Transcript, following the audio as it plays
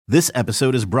This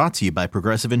episode is brought to you by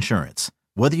Progressive Insurance.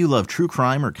 Whether you love true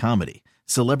crime or comedy,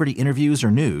 celebrity interviews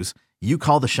or news, you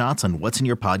call the shots on what's in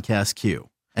your podcast queue.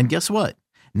 And guess what?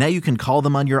 Now you can call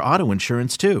them on your auto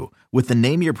insurance too with the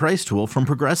Name Your Price tool from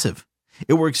Progressive.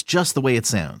 It works just the way it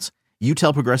sounds. You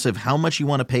tell Progressive how much you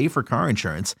want to pay for car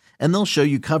insurance, and they'll show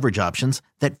you coverage options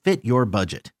that fit your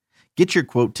budget. Get your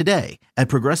quote today at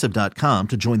Progressive.com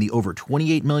to join the over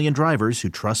 28 million drivers who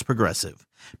trust Progressive.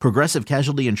 Progressive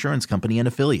Casualty Insurance Company and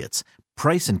Affiliates.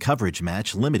 Price and coverage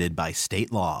match limited by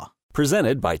state law.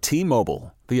 Presented by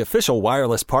T-Mobile, the official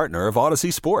wireless partner of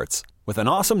Odyssey Sports. With an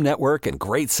awesome network and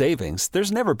great savings,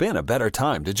 there's never been a better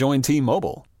time to join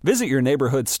T-Mobile. Visit your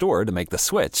neighborhood store to make the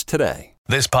switch today.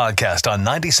 This podcast on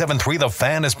 97.3 The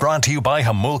Fan is brought to you by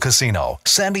Jamul Casino,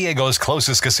 San Diego's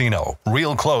closest casino.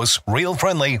 Real close, real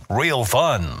friendly, real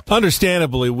fun.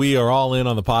 Understandably, we are all in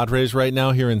on the Padres right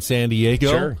now here in San Diego.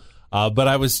 Sure. But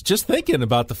I was just thinking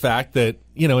about the fact that,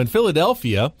 in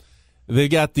Philadelphia, they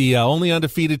got the only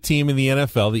undefeated team in the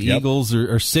NFL. The Eagles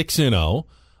are 6-0.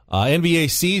 NBA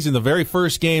season, the very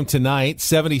first game tonight,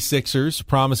 76ers,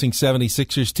 promising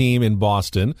 76ers team in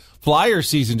Boston. Flyer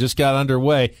season just got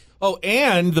underway. Oh,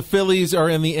 and the Phillies are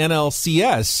in the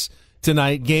NLCS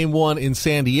tonight, game 1 in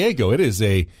San Diego.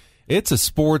 It's a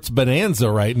sports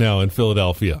bonanza right now in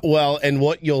Philadelphia. Well, and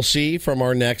what you'll see from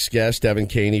our next guest, Devin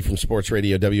Caney from Sports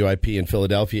Radio WIP in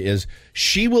Philadelphia, is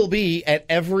she will be at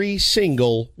every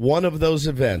single one of those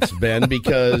events, Ben,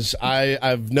 because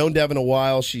I've known Devin a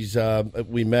while.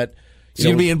 We met. She's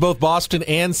going to be in both Boston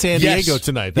and San Diego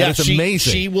tonight. That is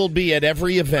amazing. She will be at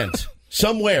every event,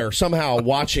 somewhere, somehow,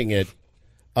 watching it.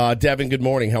 Devin, good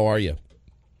morning. How are you?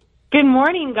 Good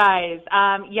morning, guys.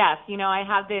 Yes, I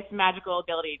have this magical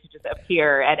ability to just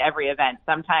appear at every event,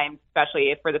 sometimes,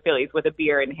 especially for the Phillies, with a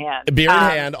beer in hand. Beer in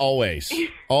hand, always.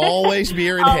 Always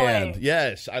beer in always. hand.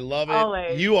 Yes, I love it.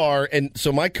 Always. You are, and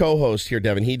so my co-host here,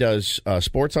 Devin, he does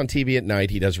sports on TV at night.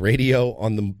 He does radio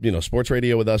on the, sports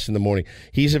radio with us in the morning.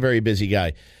 He's a very busy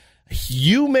guy.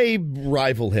 You may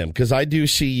rival him because I do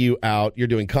see you out. You're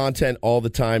doing content all the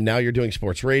time. Now you're doing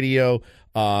sports radio.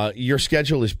 Your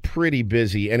schedule is pretty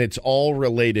busy, and it's all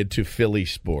related to Philly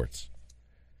sports.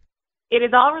 It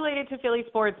is all related to Philly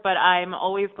sports, but I'm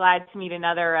always glad to meet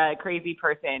another crazy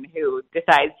person who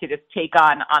decides to just take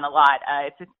on a lot.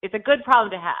 It's a good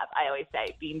problem to have, I always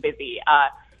say, being busy.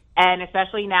 And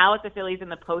especially now with the Phillies in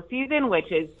the postseason, which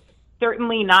is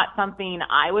certainly not something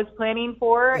I was planning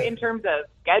for in terms of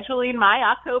scheduling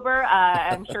my October.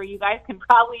 I'm sure you guys can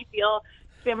probably feel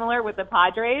similar with the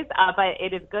Padres, but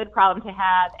it is a good problem to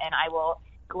have, and I will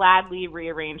gladly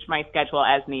rearrange my schedule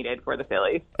as needed for the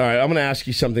Phillies. All right, I'm going to ask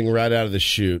you something right out of the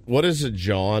chute. What is a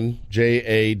Jawn?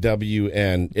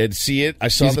 Jawn. See it? I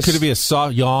saw this. Could it be a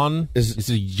yawn? Is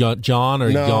it John or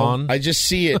yawn? I just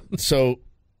see it. So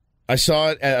I saw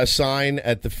it at a sign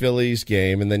at the Phillies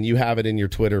game, and then you have it in your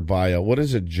Twitter bio. What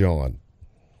is a Jawn?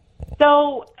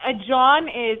 So a Jawn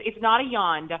it's not a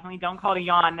yawn. Definitely don't call it a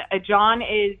yawn. A Jawn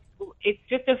it's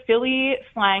just a Philly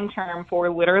slang term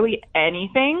for literally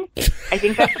anything. I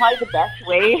think that's probably the best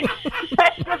way.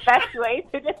 That's the best way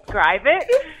to describe it.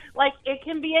 Like, it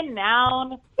can be a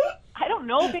noun. I don't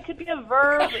know if it could be a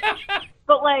verb,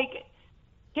 but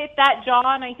hit that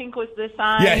John, I think was the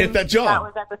sign. Yeah, hit that John. That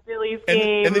was at the Phillies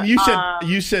game. And then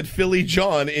you said Philly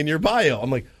John in your bio.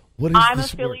 I'm like, what is I'm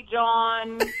this a Philly word?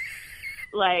 John.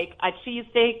 Like, a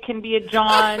cheesesteak can be a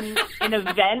John. An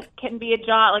event can be a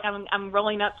John. Like, I'm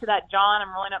rolling up to that John.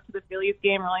 I'm rolling up to the Phillies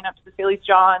game, rolling up to the Phillies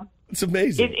John. It's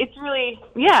amazing. It's really,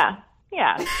 yeah.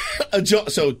 A John,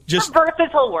 so just a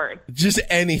versatile word. Just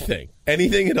anything.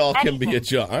 Anything at all can be a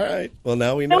John. All right. Well,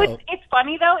 now we know. So it's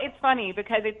funny, though. It's funny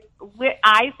because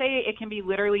I say it can be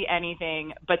literally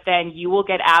anything, but then you will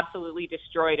get absolutely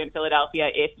destroyed in Philadelphia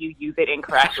if you use it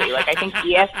incorrectly. Like, I think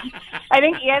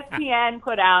ESPN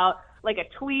put out like a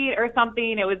tweet or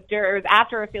something. It was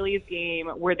after a Phillies game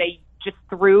where they just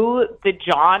threw the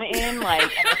John in, and they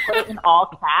put it in all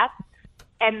caps,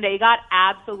 and they got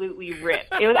absolutely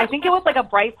ripped. I think it was like a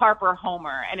Bryce Harper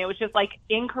homer, and it was just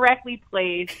incorrectly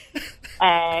placed,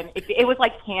 and it was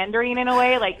like pandering in a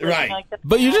way, right.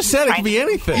 But you just said it could be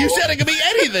anything. You said it could be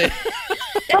anything.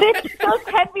 But it still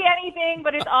can be anything,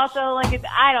 but it's also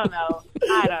I don't know.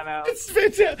 It's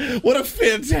fantastic. What a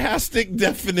fantastic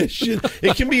definition.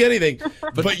 It can be anything,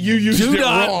 but you used it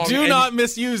wrong. Do not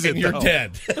misuse it. And you're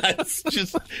dead.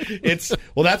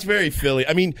 That's very Philly.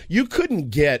 I mean, you couldn't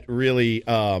get really,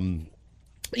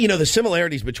 the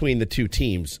similarities between the two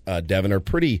teams, Devin,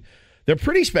 they're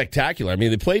pretty spectacular. I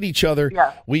mean, they played each other.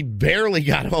 Yeah. We barely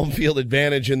got home field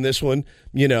advantage in this one,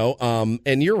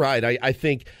 and you're right. I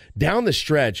think down the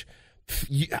stretch,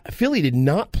 Philly did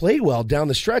not play well down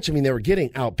the stretch. I mean, they were getting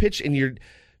outpitched, and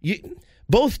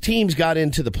both teams got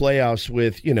into the playoffs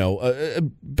with,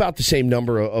 about the same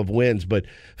number of wins. But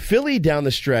Philly down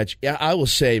the stretch, I will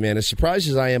say, man, as surprised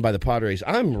as I am by the Padres,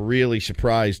 I'm really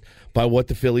surprised by what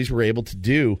the Phillies were able to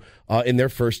do in their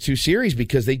first two series,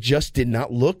 because they just did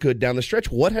not look good down the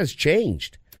stretch. What has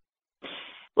changed?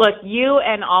 Look, you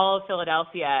and all of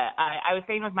Philadelphia, I was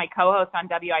saying with my co-host on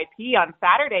WIP on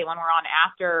Saturday when we're on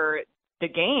after the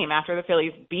game, after the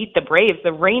Phillies beat the Braves,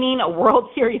 the reigning World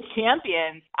Series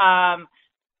champions,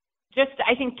 just,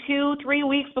 I think 2-3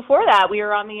 weeks before that, we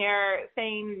were on the air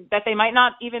saying that they might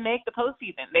not even make the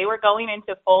postseason. They were going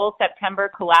into full September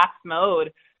collapse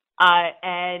mode,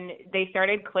 and they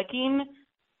started clicking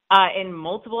in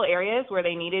multiple areas where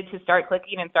they needed to start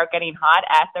clicking and start getting hot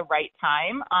at the right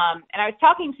time. And I was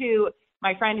talking to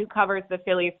my friend who covers the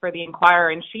Phillies for the Inquirer,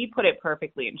 and she put it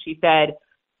perfectly. And she said,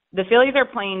 the Phillies are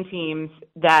playing teams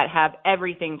that have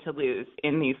everything to lose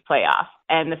in these playoffs.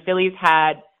 And the Phillies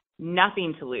had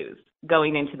nothing to lose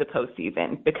going into the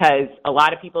postseason because a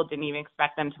lot of people didn't even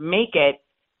expect them to make it.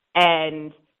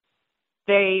 And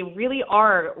they really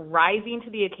are rising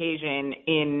to the occasion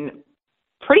in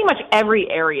pretty much every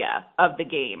area of the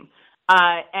game.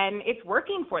 And it's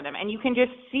working for them. And you can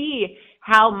just see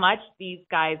how much these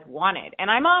guys wanted.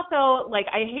 And I'm also,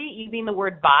 I hate using the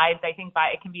word vibes. I think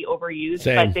it can be overused.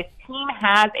 Same. But this team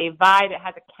has a vibe. It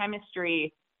has a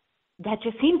chemistry that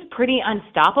just seems pretty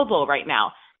unstoppable right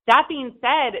now. That being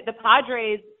said, the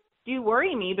Padres do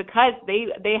worry me because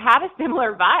they have a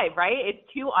similar vibe, right? It's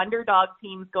two underdog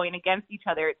teams going against each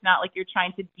other. It's not like you're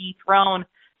trying to dethrone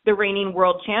the reigning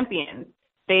world champions.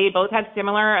 They both have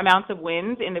similar amounts of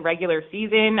wins in the regular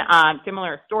season,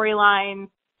 similar storylines,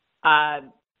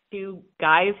 two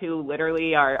guys who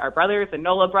literally are brothers, the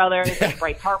Nola brothers.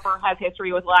 Bryce Harper has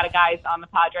history with a lot of guys on the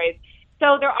Padres.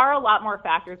 So there are a lot more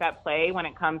factors at play when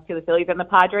it comes to the Phillies and the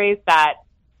Padres that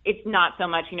it's not so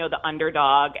much, the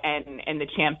underdog and the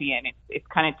champion. It's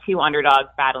kind of two underdogs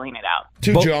battling it out.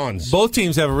 Two Johns. Both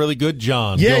teams have a really good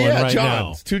John. Yeah, right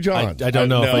Johns. Now. Two Johns. I don't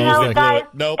know if I use that. Guys,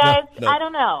 Nope. I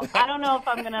don't know. I don't know if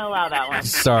I'm going to allow that one.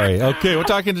 Sorry. Okay, we're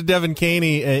talking to Devin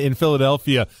Caney in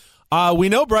Philadelphia. We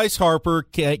know Bryce Harper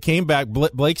came back.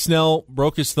 Blake Snell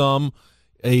broke his thumb.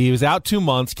 He was out 2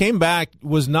 months. Came back.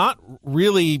 Was not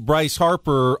really Bryce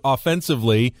Harper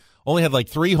offensively. Only had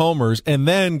 3 homers, and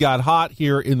then got hot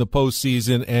here in the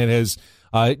postseason and has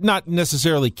not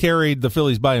necessarily carried the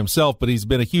Phillies by himself, but he's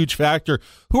been a huge factor.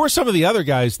 Who are some of the other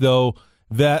guys, though,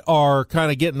 that are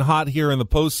kind of getting hot here in the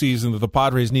postseason that the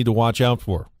Padres need to watch out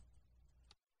for?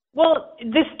 Well,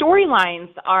 the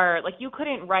storylines are, you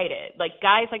couldn't write it.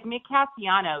 Guys like Nick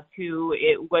Castellanos, who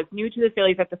was new to the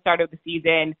Phillies at the start of the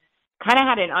season, kind of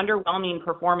had an underwhelming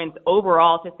performance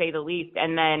overall, to say the least,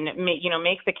 and then,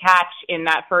 makes the catch in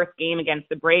that first game against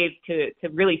the Braves to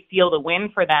really seal the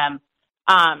win for them.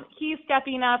 He's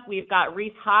stepping up. We've got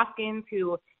Rhys Hoskins,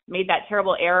 who made that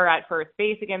terrible error at first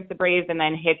base against the Braves and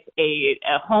then hits a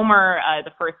homer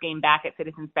the first game back at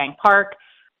Citizens Bank Park.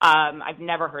 I've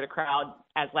never heard a crowd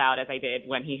as loud as I did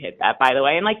when he hit that, by the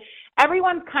way. And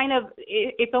everyone's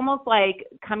it's almost like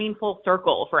coming full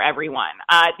circle for everyone.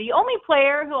 The only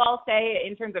player who I'll say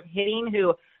in terms of hitting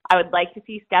who I would like to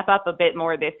see step up a bit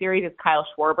more this series is Kyle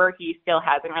Schwarber. He still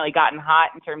hasn't really gotten hot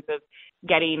in terms of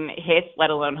getting hits,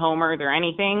 let alone homers or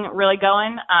anything really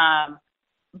going.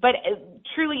 But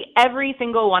truly every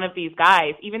single one of these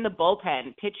guys, even the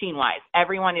bullpen, pitching-wise,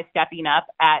 everyone is stepping up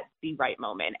at the right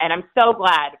moment. And I'm so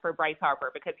glad for Bryce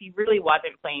Harper because he really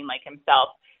wasn't playing like himself.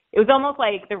 It was almost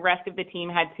like the rest of the team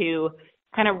had to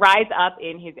kind of rise up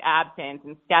in his absence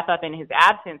and step up in his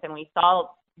absence. And we saw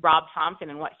Rob Thompson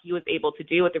and what he was able to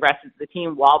do with the rest of the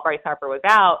team while Bryce Harper was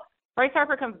out. Bryce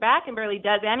Harper comes back and barely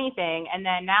does anything. And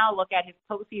then now look at his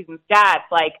postseason stats,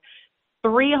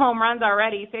 3 home runs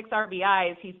already, 6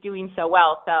 RBIs. He's doing so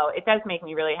well. So it does make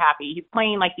me really happy. He's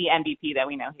playing like the MVP that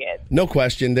we know he is. No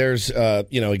question. There's,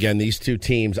 again, these two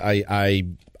teams,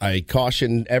 I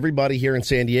caution everybody here in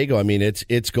San Diego. I mean,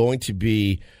 it's going to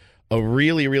be a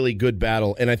really, really good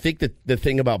battle. And I think that the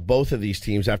thing about both of these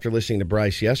teams, after listening to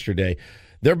Bryce yesterday,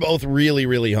 they're both really,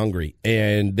 really hungry.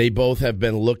 And they both have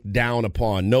been looked down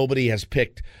upon. Nobody has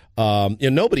picked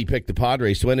nobody picked the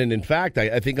Padres to win. And in fact,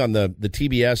 I think on the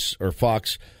TBS or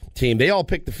Fox team, they all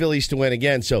picked the Phillies to win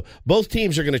again. So both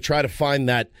teams are going to try to find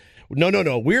that.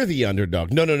 No, we're the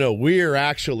underdog. No, we're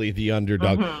actually the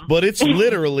underdog. Mm-hmm. But it's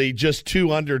literally just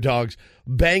 2 underdogs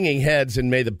banging heads, and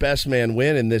may the best man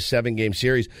win in this 7-game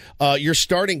series. Your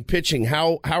starting pitching,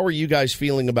 how are you guys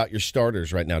feeling about your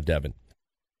starters right now, Devin?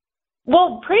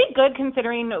 Well, pretty good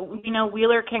considering,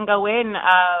 Wheeler can go in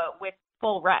with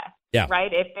full rest. Yeah.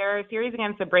 Right? If their series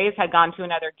against the Braves had gone to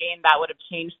another game, that would have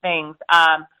changed things.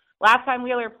 Last time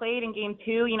Wheeler played in Game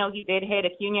 2, he did hit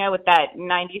Acuna with that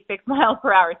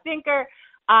 96-mile-per-hour sinker,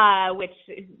 which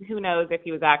who knows if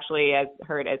he was actually as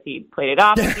hurt as he played it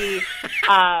off to be.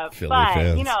 But,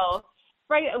 fans.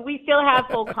 Right, we still have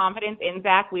full confidence in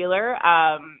Zach Wheeler.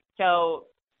 So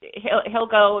he'll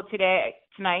go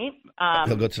tonight.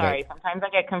 He'll go tonight. Sorry, sometimes I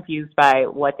get confused by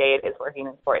what day it is working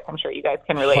in sports. I'm sure you guys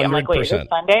can relate. I'm like, wait, is it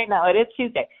Sunday? No, it is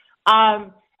Tuesday.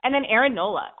 And then Aaron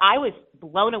Nola. I was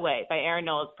blown away by Aaron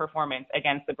Nola's performance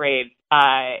against the Braves.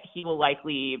 He will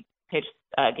likely pitch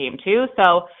Game 2,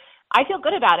 so I feel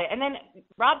good about it. And then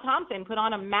Rob Thompson put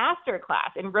on a master class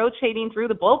in rotating through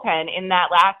the bullpen in that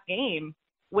last game,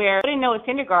 where I didn't know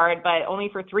Syndergaard, but only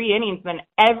for 3 innings. Then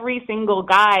every single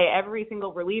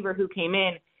reliever who came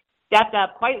in stepped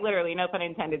up, quite literally, no pun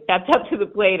intended, stepped up to the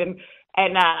plate and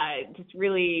just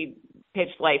really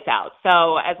pitched lights out.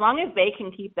 So as long as they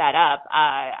can keep that up,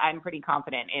 I'm pretty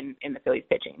confident in the Phillies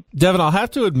pitching. Devin, I'll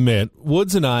have to admit,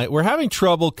 Woods and we're having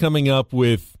trouble coming up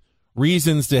with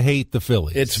reasons to hate the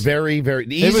Phillies. It's very, very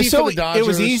easy for the Dodgers. It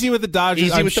was easy with the Dodgers.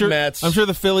 Easy with the Mets. I'm sure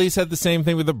the Phillies had the same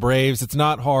thing with the Braves. It's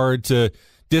not hard to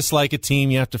dislike a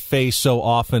team you have to face so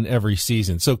often every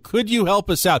season. So could you help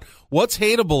us out? What's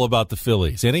hateable about the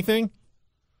Phillies? Anything?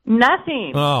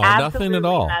 Nothing. Oh, nothing at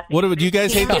all. Nothing. Do you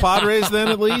guys hate the Padres then,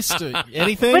 at least?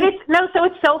 Anything? But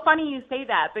it's so funny you say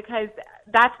that, because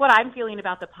that's what I'm feeling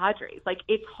about the Padres. Like,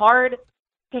 it's hard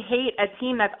to hate a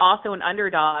team that's also an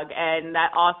underdog and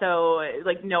that also,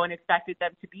 like, no one expected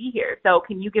them to be here. So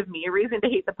can you give me a reason to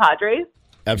hate the Padres?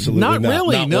 Absolutely not.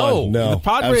 Really, no. The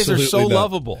Padres are so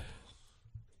lovable.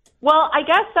 Well, I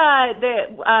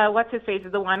guess what's his face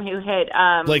is the one who hit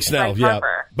Blake Snell, Bryce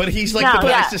Harper. But he's like the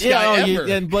nicest guy ever.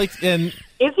 And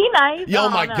is he nice? Oh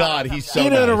my God, he's so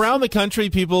nice. And around the country,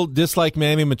 people dislike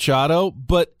Manny Machado,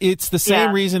 but it's the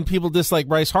same reason people dislike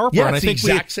Bryce Harper. Yeah, and I think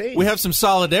we have some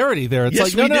solidarity there. It's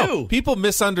yes, like, we do. People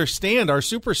misunderstand our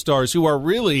superstars who are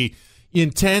really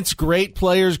intense, great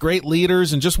players, great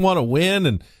leaders, and just want to win.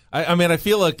 And I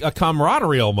feel like a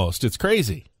camaraderie almost. It's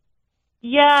crazy.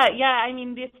 Yeah. I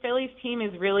mean, this Phillies team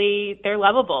is they're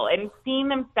lovable, and seeing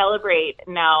them celebrate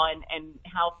now and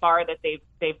how far that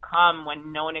they've come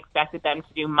when no one expected them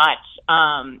to do much,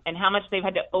 and how much they've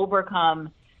had to overcome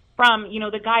from,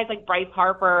 the guys like Bryce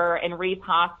Harper and Rhys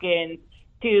Hoskins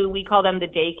to, we call them the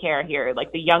daycare here,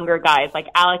 like the younger guys like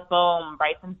Alec Boehm,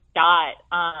 Bryson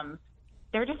Stott.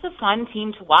 They're just a fun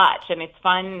team to watch, and it's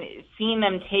fun seeing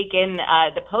them take in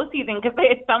the postseason, because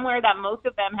it's somewhere that most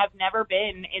of them have never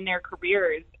been in their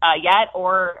careers yet,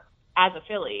 or as a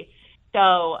Philly.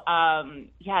 So,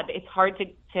 it's hard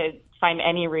to find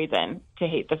any reason to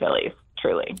hate the Phillies,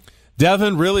 truly.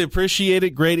 Devin, really appreciate it.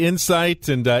 Great insight,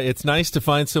 and it's nice to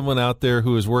find someone out there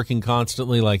who is working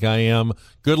constantly like I am.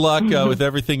 Good luck with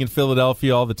everything in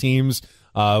Philadelphia, all the teams,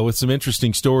 with some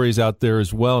interesting stories out there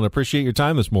as well, and appreciate your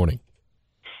time this morning.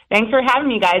 Thanks for having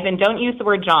me, guys, and don't use the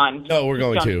word John. No, we're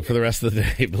going to for the rest of the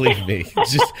day. Believe me.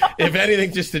 Just, if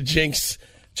anything, just to jinx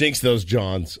those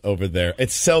Johns over there.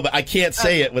 It's so bad. I can't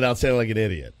say it without sounding like an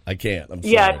idiot. I can't. I'm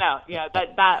sorry.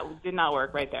 That did not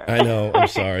work right there. I know. I'm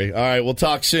sorry. All right, we'll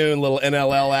talk soon. A little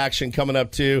NLL action coming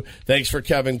up too. Thanks for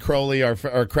Kevin Crowley,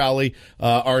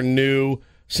 our new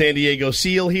San Diego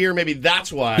Seal here. Maybe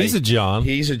that's why he's a John.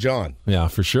 He's a John. Yeah,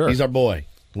 for sure. He's our boy.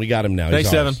 We got him now.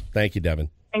 Thanks, Devin. Thank you, Devin.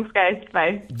 Thanks, guys.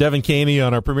 Bye. Devin Caney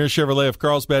on our Premier Chevrolet of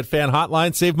Carlsbad fan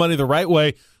hotline. Save money the right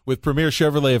way with Premier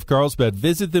Chevrolet of Carlsbad.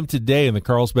 Visit them today in the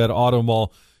Carlsbad Auto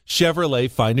Mall. Chevrolet,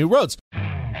 find new roads.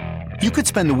 You could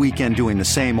spend the weekend doing the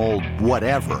same old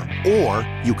whatever, or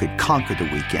you could conquer the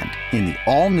weekend in the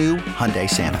all-new Hyundai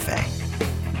Santa Fe.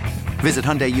 Visit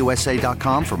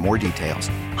HyundaiUSA.com for more details.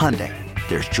 Hyundai,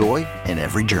 there's joy in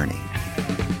every journey.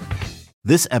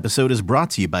 This episode is brought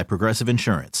to you by Progressive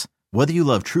Insurance. Whether you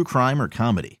love true crime or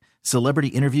comedy, celebrity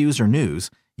interviews or news,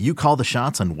 you call the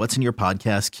shots on what's in your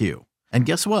podcast queue. And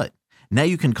guess what? Now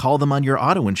you can call them on your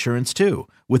auto insurance too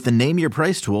with the Name Your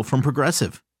Price tool from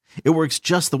Progressive. It works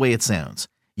just the way it sounds.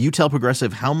 You tell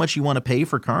Progressive how much you want to pay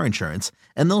for car insurance,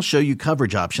 and they'll show you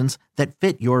coverage options that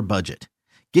fit your budget.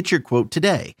 Get your quote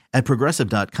today at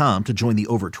Progressive.com to join the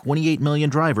over 28 million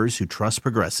drivers who trust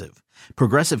Progressive.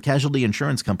 Progressive Casualty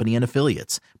Insurance Company and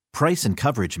Affiliates. Price and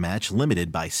coverage match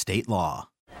limited by state law.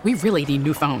 We really need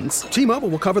new phones. T-Mobile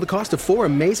will cover the cost of 4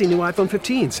 amazing new iPhone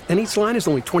 15s, and each line is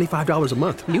only $25 a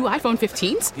month. New iPhone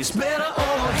 15s? It's better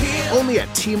over here. Only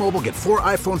at T-Mobile, get 4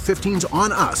 iPhone 15s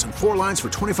on us and 4 lines for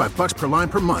 $25 per line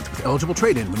per month with eligible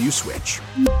trade-in when you switch.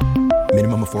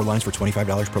 Minimum of 4 lines for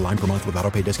 $25 per line per month with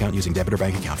autopay discount using debit or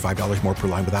bank account. $5 more per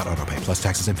line without autopay, plus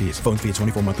taxes and fees. Phone fee at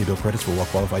 24 monthly bill credits for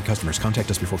well-qualified customers. Contact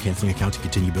us before canceling account to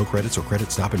continue bill credits or credit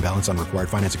stop and balance on required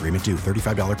finance agreement due.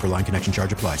 $35 per line connection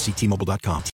charge applies. See T-Mobile.com.